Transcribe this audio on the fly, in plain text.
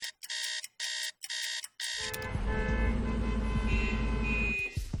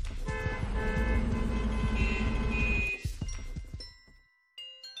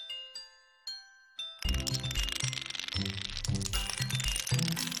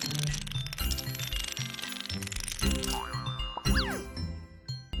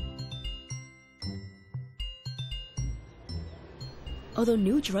Although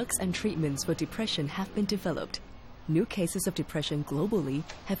new drugs and treatments for depression have been developed, new cases of depression globally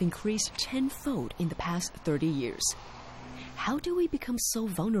have increased tenfold in the past 30 years. How do we become so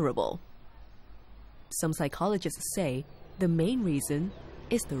vulnerable? Some psychologists say the main reason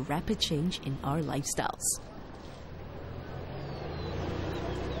is the rapid change in our lifestyles.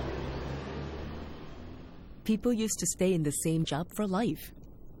 People used to stay in the same job for life.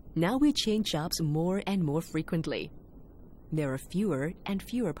 Now we change jobs more and more frequently. There are fewer and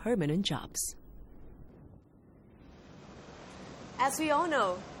fewer permanent jobs. As we all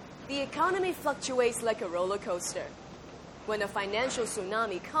know, the economy fluctuates like a roller coaster. When a financial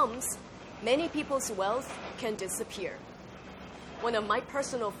tsunami comes, many people's wealth can disappear. One of my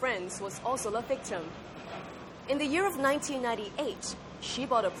personal friends was also a victim. In the year of 1998, she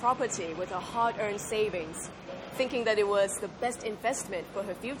bought a property with her hard-earned savings, thinking that it was the best investment for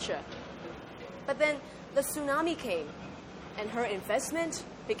her future. But then the tsunami came, and her investment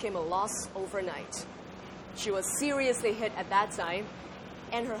became a loss overnight. She was seriously hit at that time,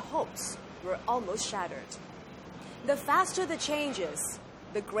 and her hopes were almost shattered. The faster the changes,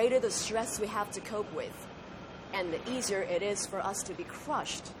 the greater the stress we have to cope with, and the easier it is for us to be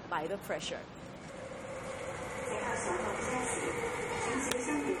crushed by the pressure.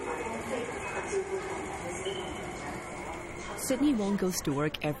 Sydney Wong goes to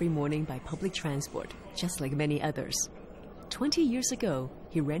work every morning by public transport, just like many others. 20 years ago,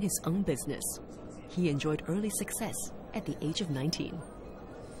 he ran his own business. He enjoyed early success at the age of 19.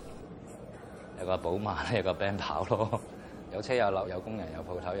 有個寶馬，有個 band 跑咯，有車有樓有工人有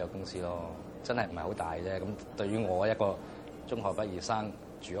鋪頭有公司咯，真係唔係好大啫。咁對於我一個中學畢業生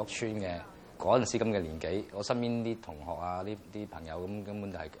住屋村嘅嗰陣時咁嘅年紀，我身邊啲同學啊、啲朋友咁根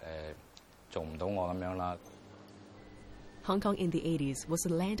本就係做唔到我咁樣啦。Hong Kong in the 80s was a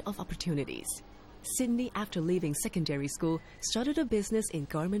land of opportunities. Sydney, after leaving secondary school, started a business in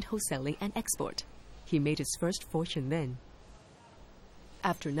garment wholesaling and export. He made his first fortune then.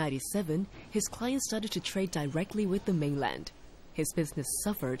 After 97, his clients started to trade directly with the mainland. His business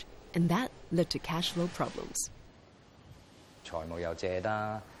suffered, and that led to cash flow problems. 財務又借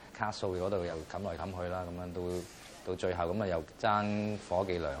啦，卡數嗰度又冚來冚去啦，咁樣到最後咁啊又爭伙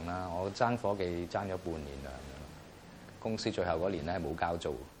計糧啦，我爭伙計爭咗半年糧。公司最後嗰年咧冇交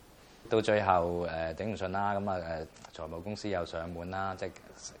租，到最後頂唔順啦，咁財務公司又上門啦，即係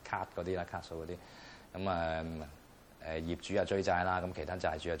卡嗰啲啦，卡數嗰啲，咁業主又追債啦，咁其他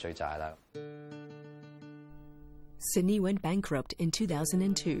債主又追債啦。Sydney went bankrupt in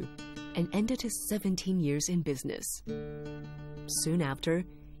 2002 and ended his 17 years in business. Soon after,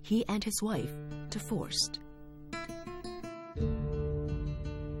 he and his wife divorced.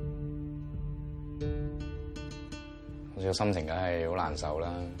 我個心情梗係好難受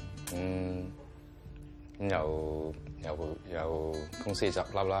啦，咁又公司執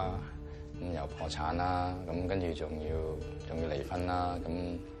笠啦，咁又破產啦，咁跟住仲要離婚啦，咁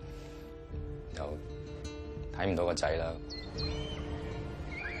又睇唔到個仔啦，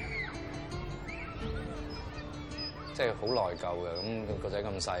即係好內疚嘅。咁個仔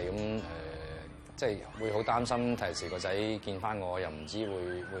咁細，咁即係會好擔心，第時個仔見翻我又唔知會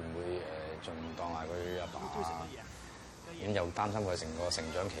唔會仲當係佢阿爸。咁又擔心佢成個成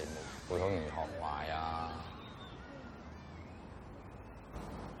長期會好容易學壞啊！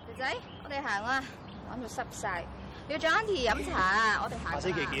條仔，我哋行啦，講到濕晒，要仲 Auntie 飲茶啊！我哋行。下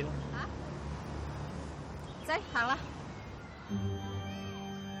星期見。嚇！仔，行啦。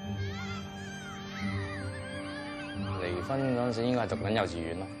離婚嗰陣時應該係讀緊幼稚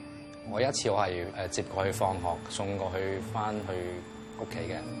園咯。我有一次我係接過去放學，送過去翻去屋企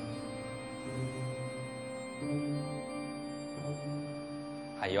嘅。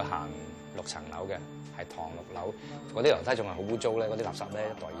係要行6層樓嘅，係唐6樓。嗰啲樓梯仲係好污糟咧，嗰啲垃圾咧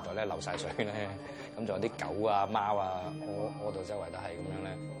一袋二袋咧流晒水咧，咁仲有啲狗啊、貓啊屙到周圍都係咁樣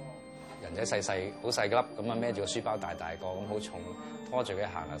咧。人仔細細好細粒，咁啊孭住個書包大大個，咁好重，拖住佢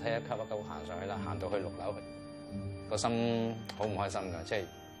行樓梯一級一級行上去啦，行到去6樓，個心好唔開心㗎，即係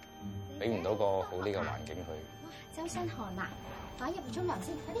俾唔到個好啲嘅環境佢。哇！周身汗啊，快入去沖涼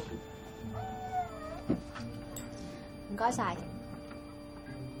先，快啲。唔該晒。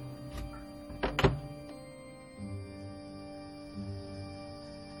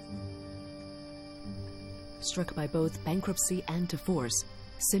Struck by both bankruptcy and divorce,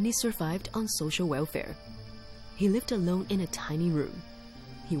 Sydney survived on social welfare. He lived alone in a tiny room.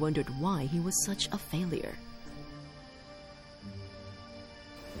 He wondered why he was such a failure.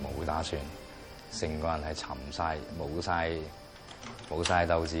 冇打算，成個人係沉晒，冇晒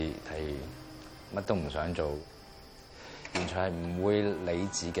鬥志，係乜都唔想做，完全係唔會理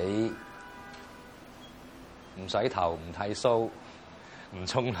自己，唔洗頭唔剃鬚，唔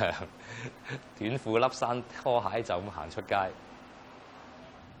沖涼，短褲笠衫拖鞋就咁行出街。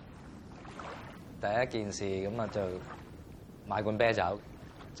第一件事咁啊就買罐啤酒，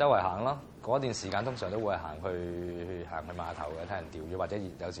周圍行咯。嗰段時間通常都會行去碼頭嘅，睇人釣魚，或者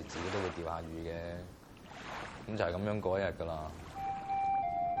有時自己都會釣下魚嘅。咁就係咁樣過一日㗎啦。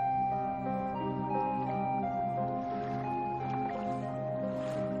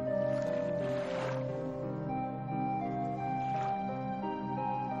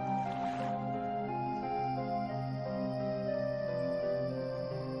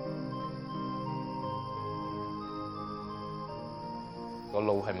個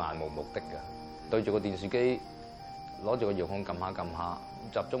腦係漫無目的嘅，對住個電視機，攞住個遙控撳下撳下，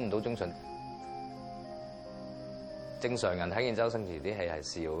集中唔到精神。正常人睇見周星馳啲戲係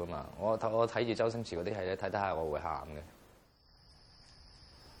笑噶嘛，我睇住周星馳嗰啲戲咧，睇得下我會喊嘅。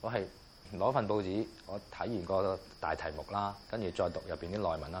我係攞份報紙，我睇完個大題目啦，跟住再讀入邊啲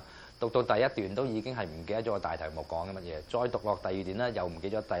內文啦，讀到第一段都已經係唔記得咗個大題目講緊乜嘢，再讀落第二段咧又唔記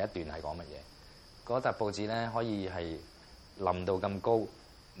得咗第一段係講乜嘢。嗰沓報紙咧可以係冧到咁高，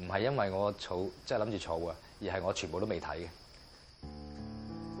唔係因為我儲，即係諗住儲啊，而係我全部都未睇嘅。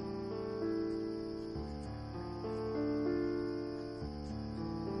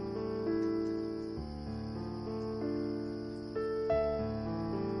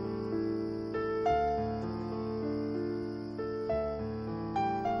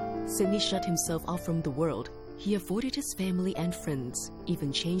Sidney shut himself off from the world. He avoided his family and friends,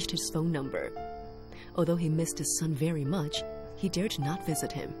 even changed his phone number. Although he missed his son very much, he dared not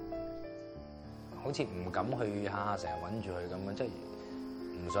visit him. 好似唔敢去下成日揾住佢咁樣，即係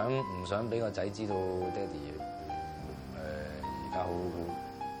唔想俾個仔知道爹哋而家好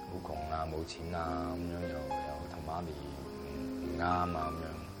窮啊，冇錢啊咁樣，又同媽咪唔啱啊咁樣。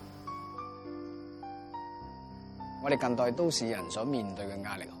我哋近代都市人所面對嘅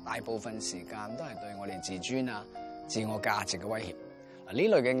壓力，大部分時間都係對我哋自尊啊、自我價值嘅威脅。嗱，呢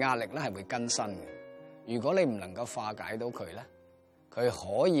類嘅壓力咧係會根深嘅。如果你唔能夠化解到佢咧，佢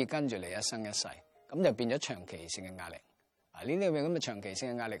可以跟住你一生一世，咁就變咗長期性嘅壓力。呢啲咁嘅長期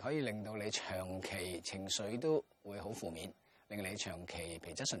性嘅壓力可以令到你長期情緒都會好負面，令你長期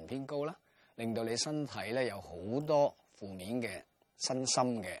皮質醇偏高啦，令到你身體咧有好多負面嘅身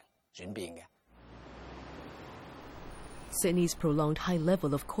心嘅轉變嘅。Sidney's prolonged high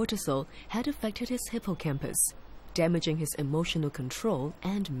level of cortisol had affected his hippocampus, damaging his emotional control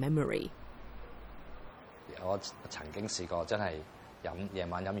and memory. 我曾經試過真係夜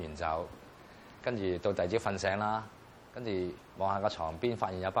晚飲完酒，跟住到第二朝瞓醒啦，跟住望下個床邊，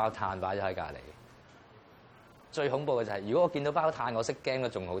發現有包炭擺咗喺隔離。最恐怖嘅就係，如果我見到包炭，我識驚都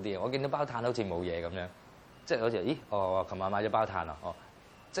仲好啲。我見到包炭好似冇嘢咁樣，即係好似咦，琴晚買咗包炭啊，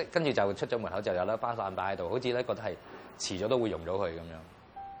即係跟住就出咗門口就有粒包炭擺喺度，好似咧覺得係遲咗都會溶咗佢咁樣。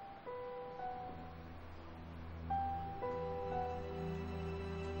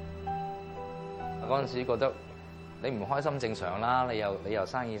嗰陣時覺得你唔開心正常啦，你又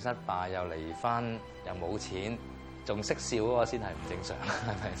生意失敗，又離婚，又冇錢，仲識笑嗰個先係唔正常，係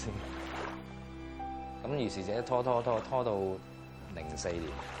咪先？咁於是者拖到04年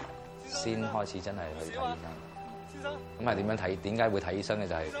先開始真係去睇醫生。咁係點樣睇？點解會睇醫生嘅？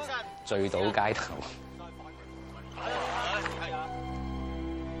就係醉倒街頭。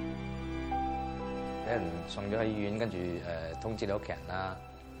俾人送咗去醫院，跟住通知你屋企人啦。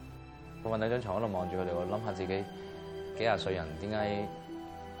我瞓喺張床嗰度望住佢哋，我諗下自己幾廿歲人點解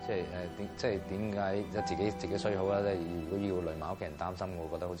即係點解自己衰好啦？即係如果要累埋屋企人擔心，我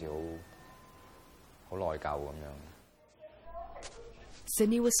覺得好似好內疚咁樣。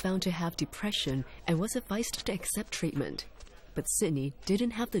Sidney was found to have depression and was advised to accept treatment, but Sidney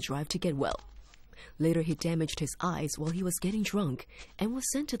didn't have the drive to get well. Later, he damaged his eyes while he was getting drunk and was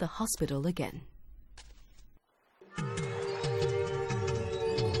sent to the hospital again.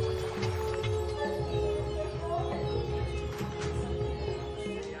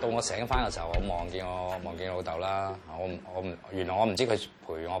 到我醒翻嘅時候，我望見老豆啦。原來我唔知佢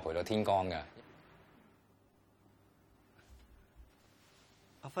陪到天光嘅。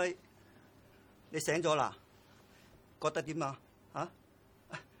阿輝，你醒咗啦？覺得點啊？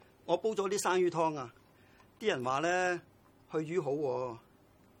我煲咗啲生魚湯啊！啲人話咧，去魚好喎。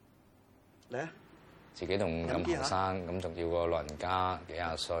嚟啊！自己仲咁後生，咁仲要個老人家幾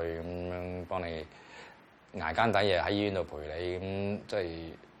廿歲咁樣幫你捱更抵夜喺醫院度陪你，咁即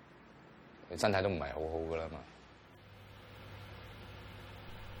係你身體都唔係好好噶啦嘛。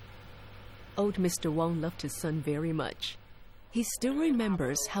Old Mr. Wong loved his son very much. He still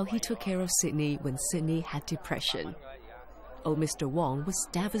remembers how he took care of Sidney when Sidney had depression. Old Mr. Wong was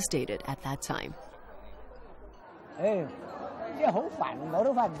devastated at that time. 誒，即係好煩，我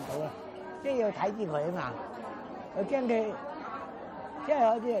都瞓唔到啊！即係要睇住佢啊嘛，我驚佢即係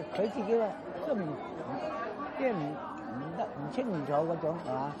好似佢自己都唔即係唔清唔楚嗰種係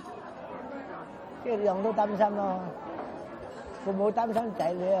嘛？即係樣都擔心咯。父母擔心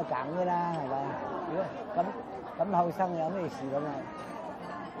仔女就梗㗎啦，係咪？如果咁後生有咩事咁啊？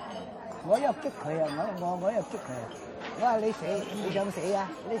我又激佢啊！我又激佢啊！我話你死，你想死啊？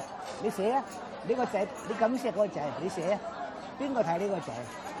你死啊！你個仔，你咁錫個仔，你死啊！邊個睇呢個仔？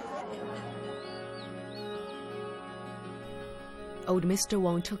 Old Mr.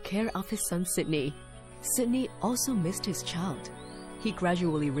 Wong took care of his son Sydney. Sydney also missed his child. He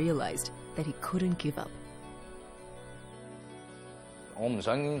gradually realized that he couldn't give up. 我唔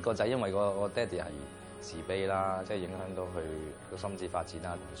想個仔因為個爹哋係自卑啦，即係影響到佢個心智發展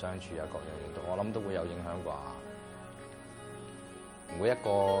啊、同相處啊各樣嘢，我諗都會有影響啩。每一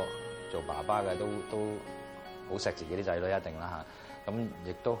個做爸爸嘅都好錫自己啲仔女一定啦嚇，咁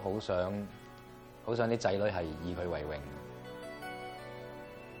亦都好想啲仔女係以佢為榮。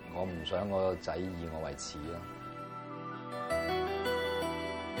我唔想我個仔以我為恥咯。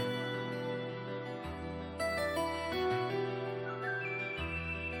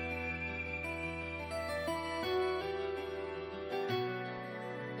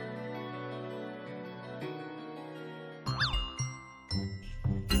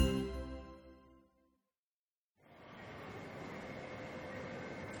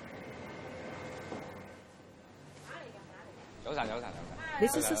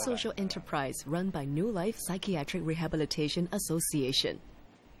This is a social enterprise run by New Life Psychiatric Rehabilitation Association.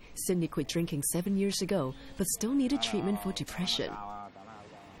 Sydney quit drinking 7 years ago, but still needed treatment for depression.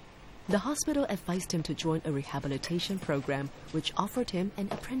 The hospital advised him to join a rehabilitation program, which offered him an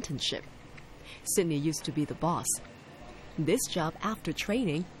apprenticeship. Sydney used to be the boss. This job, after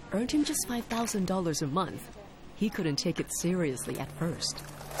training, earned him just $5,000 a month. He couldn't take it seriously at first.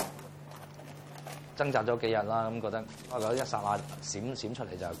 掙扎咗幾日啦，咁覺得一剎那閃出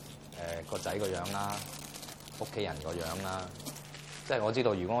嚟就個仔個樣啦，屋企人個樣啦，即係我知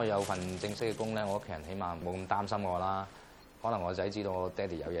道如果我有份正式嘅工咧，我屋企人起碼冇咁擔心我啦。可能我仔知道我爹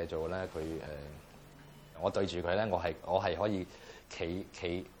哋有嘢做咧，我對住佢咧，我係可以企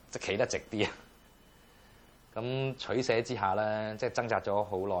得直啲啊。咁取捨之下咧，即係掙扎咗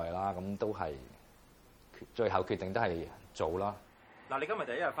好耐啦，咁都係最後決定都係做啦。嗱，你今日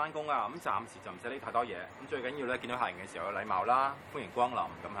第一日翻工啊，咁暫時就唔使理太多嘢。咁最緊要咧，見到客人嘅時候有禮貌啦，歡迎光臨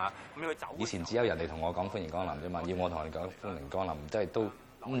咁嚇。咁佢走。以前只有人哋同我講歡迎光臨啫嘛，要我同人講歡迎光臨，即係都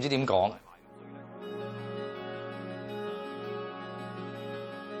唔知點講。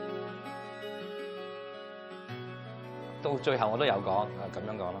到最後我都有講咁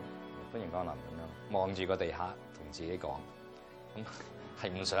樣講咯，歡迎光臨咁樣，望住個地下同自己講，咁係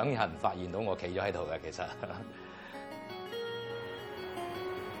唔想有人發現到我企咗喺度嘅其實。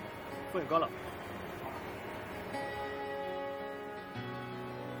歡迎光臨。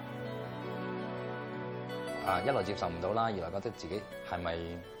一來接受唔到啦，二來覺得自己係咪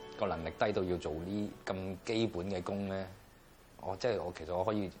個能力低到要做呢咁基本嘅工咧？其實我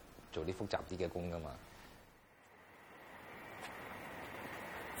可以做啲複雜啲嘅工噶嘛。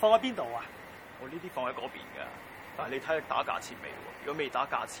放喺邊度啊？我呢啲放喺嗰邊㗎。但係你睇打價錢未喎？如果未打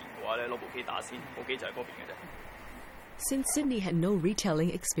價錢嘅話咧，攞部機打先，部機就喺嗰邊嘅啫。Since Sydney had no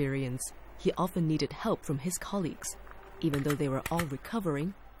retailing experience, he often needed help from his colleagues, even though they were all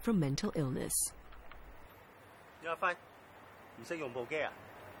recovering from mental illness. 阿輝，唔識用部機啊？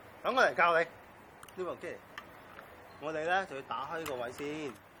等我嚟教你呢部機。我哋咧就要打開呢個位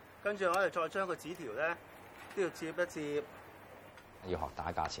先，跟住我哋再將個紙條咧都要接一接。要學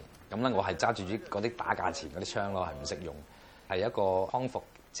打價錢，咁咧我係揸住嗰啲打價錢嗰啲槍咯，係唔識用，係一個康復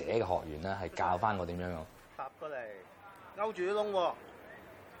者嘅學員咧，係教翻我點樣用。搭過嚟。勾住啲窿喎，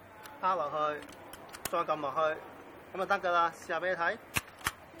趴落去，再撳落去，咁就得㗎啦。試下俾你睇，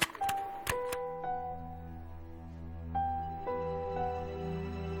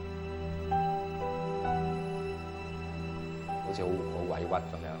好似好委屈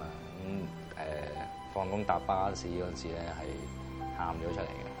咁樣啦。放工搭巴士嗰陣時咧，係喊咗出嚟嘅，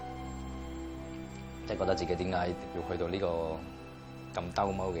即係覺得自己點解要去到呢個咁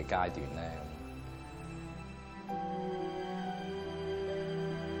兜踎嘅階段咧？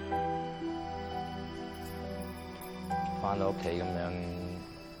翻到屋企咁樣，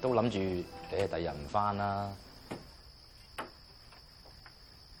都諗住第日唔翻啦。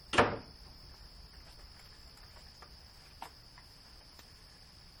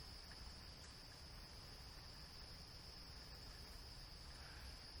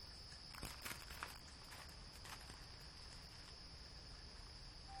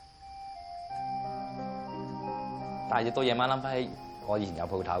但係到夜晚諗翻起，我以前有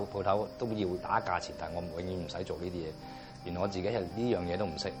鋪頭都要打價錢，但係我永遠唔使做呢啲嘢。原來我自己係呢樣嘢都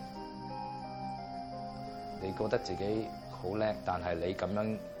唔識。你覺得自己好叻，但係你咁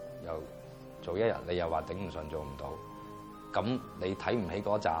樣又做一日，你又話頂唔順做唔到，咁你睇唔起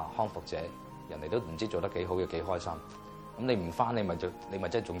嗰紮康復者，人哋都唔知做得幾好又幾開心。咁你唔翻，你咪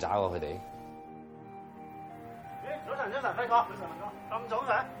真係仲渣過佢哋。早晨，輝哥，咁早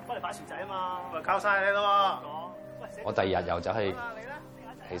嘅，幫你擺薯仔啊嘛，咪靠晒你咯。我第二日又走去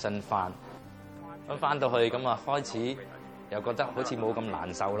起身翻，咁翻到去咁啊，開始又覺得好似冇咁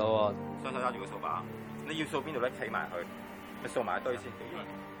難受咯。雙手揸住個掃把，你要掃邊度咧？企埋去，你掃埋一堆先，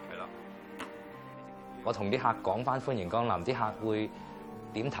係啦。我同啲客講翻歡迎光臨，啲客會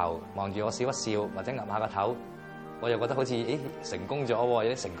點頭望住我笑一笑，或者岌下個頭，我又覺得好似成功咗喎，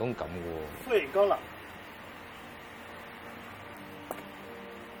有啲成功感嘅喎。歡迎光臨。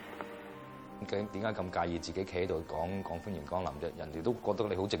點解咁介意自己企喺度講歡迎光臨啫？人哋都覺得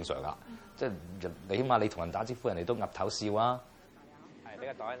你好正常㗎，即係你起碼你同人打招呼，人哋都岌頭笑啊。係俾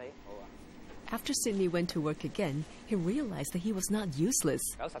個袋你，好啊。After Sydney went to work again, he realized that he was not useless.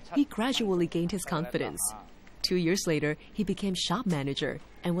 He gradually gained his confidence. 2 years later, he became shop manager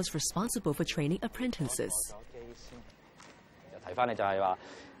and was responsible for training apprentices. 提翻你就係話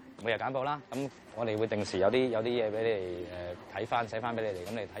每日簡報啦，咁我哋會定時有啲嘢俾你哋睇翻寫翻俾你哋，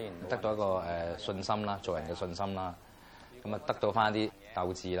咁你睇完得到一個信心啦，做人嘅信心啦，咁啊得到翻一啲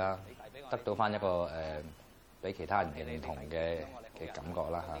鬥志啦，得到翻一個俾其他人認同嘅感覺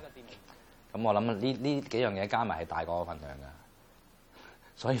啦嚇。咁我諗呢幾樣嘢加埋係大過我份量㗎，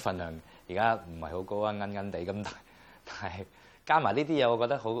所以份量而家唔係好高啊，奀奀地咁，但係加埋呢啲嘢，我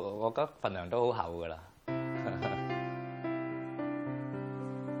覺得份量都好厚㗎啦。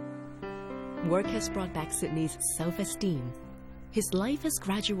Work has brought back Sydney's self-esteem. His life has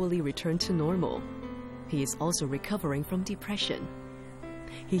gradually returned to normal. He is also recovering from depression.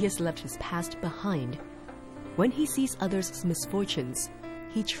 He has left his past behind. When he sees others' misfortunes,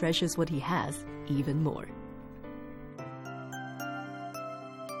 he treasures what he has even more.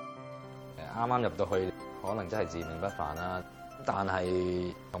 啱啱入到去，可能真係自命不凡啦。但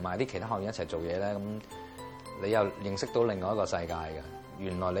係同埋啲其他學員一齊做嘢咧，咁你又認識到另外一個世界嘅。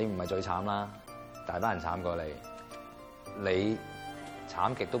原來你唔係最慘啦，大班人慘過你，你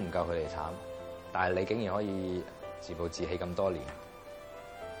慘極都唔夠佢哋慘，但係你竟然可以自暴自棄咁多年，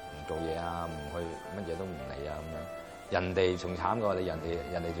唔做嘢啊，唔去乜嘢都唔理啊咁樣，人哋仲慘過你，人哋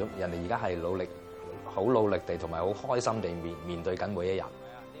而家係好努力地同埋好開心地面對緊每一日，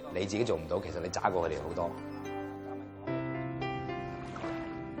你自己做唔到，其實你渣過佢哋好多。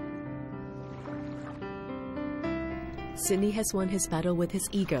Sydney has won his battle with his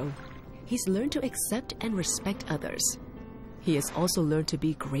ego. He's learned to accept and respect others. He has also learned to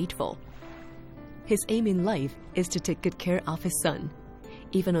be grateful. His aim in life is to take good care of his son.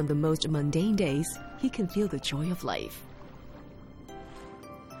 Even on the most mundane days, he can feel the joy of life.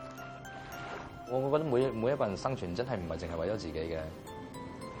 我覺得每一個人生存真係唔係淨係為咗自己嘅。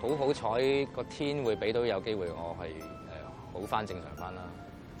好彩個天會俾到有機會我係好翻正常翻啦。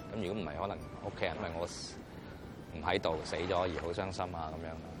咁如果唔係，可能屋企人因為我唔喺度死咗而好傷心啊咁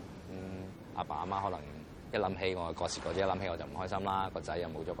樣。阿爸阿媽可能一諗起我過時過節，一諗起我就唔開心啦。個仔又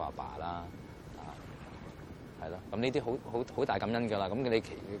冇咗個阿爸啦，係咯。咁呢啲好大感恩㗎啦。咁你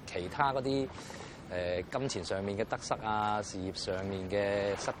其他嗰啲金錢上面嘅得失啊，事業上面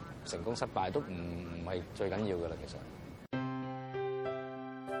嘅成功失敗都唔係最緊要㗎啦，其實。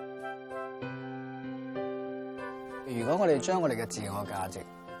如果我哋將我哋嘅自我價值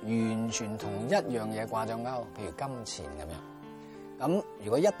完全同一樣嘢掛咗鈎，譬如金錢咁樣，咁如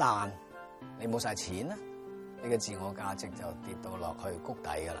果一旦你冇晒錢咧，你嘅自我價值就跌到落去谷底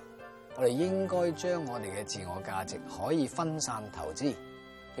㗎啦。我哋應該將我哋嘅自我價值可以分散投資，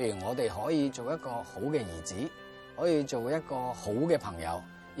譬如我哋可以做一個好嘅兒子，可以做一個好嘅朋友，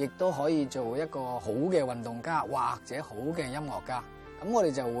亦都可以做一個好嘅運動家或者好嘅音樂家。咁我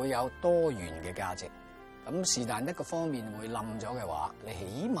哋就會有多元嘅價值。咁是但一個方面會冧咗嘅話，你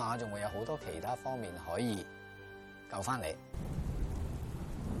起碼仲會有好多其他方面可以救翻你。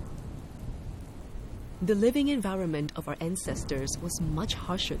The living environment of our ancestors was much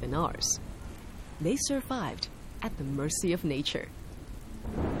harsher than ours. They survived at the mercy of nature.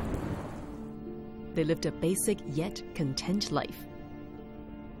 They lived a basic yet content life.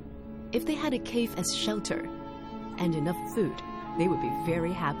 If they had a cave as shelter and enough food, they would be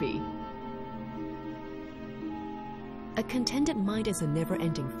very happy. A contented mind is a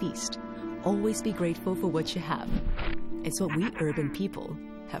never-ending feast. Always be grateful for what you have. It's what we urban people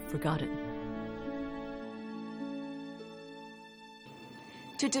have forgotten.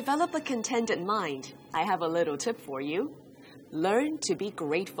 To develop a contented mind, I have a little tip for you. Learn to be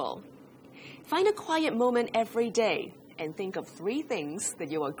grateful. Find a quiet moment every day and think of 3 things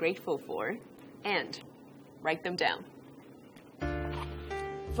that you are grateful for and write them down.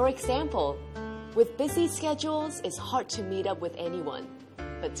 For example, with busy schedules, it's hard to meet up with anyone.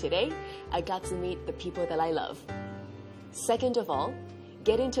 But today, I got to meet the people that I love. Second of all,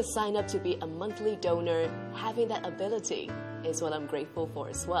 getting to sign up to be a monthly donor, having that ability is what I'm grateful for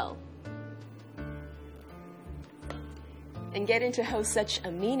as well. And getting to host such a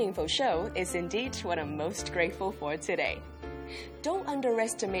meaningful show is indeed what I'm most grateful for today. Don't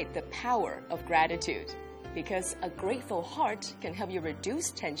underestimate the power of gratitude, because a grateful heart can help you reduce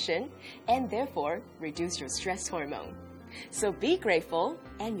tension and therefore reduce your stress hormone. So be grateful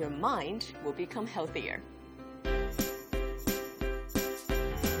and your mind will become healthier.